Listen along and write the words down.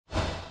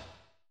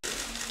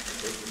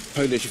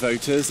Polish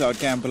voters are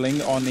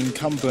gambling on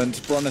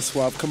incumbent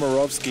Bronislaw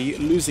Komorowski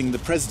losing the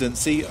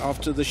presidency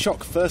after the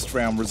shock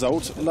first-round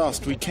result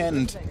last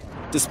weekend.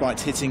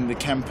 Despite hitting the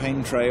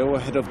campaign trail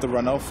ahead of the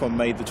runoff on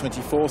May the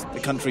 24th, the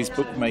country's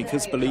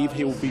bookmakers believe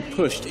he will be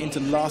pushed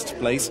into last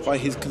place by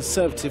his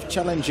conservative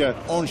challenger,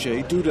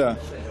 Andrzej Duda.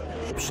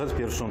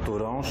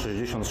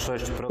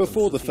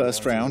 Before the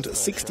first round,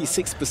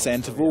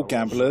 66% of all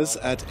gamblers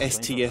at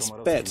STS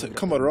bet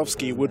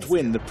Komorowski would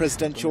win the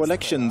presidential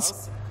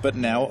elections. But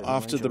now,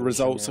 after the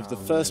results of the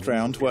first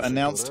round were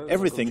announced,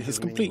 everything has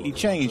completely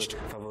changed.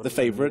 The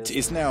favourite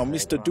is now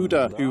Mr.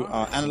 Duda, who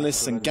our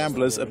analysts and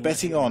gamblers are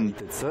betting on.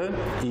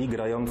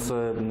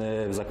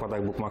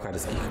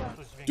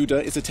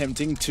 Duda is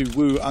attempting to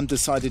woo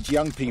undecided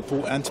young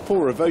people and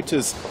poorer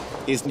voters.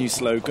 His new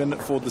slogan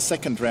for the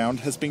second round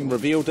has been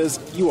revealed as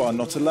 "You are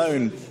not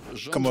alone."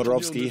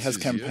 Komorowski has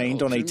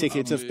campaigned on a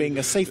ticket of being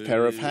a safe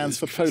pair of hands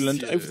for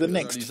Poland over the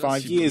next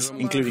 5 years,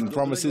 including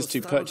promises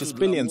to purchase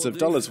billions of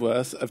dollars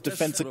worth of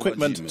defence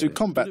equipment to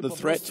combat the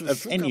threat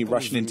of any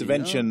Russian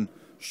intervention.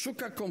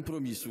 Szuka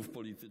kompromisów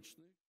politycznych.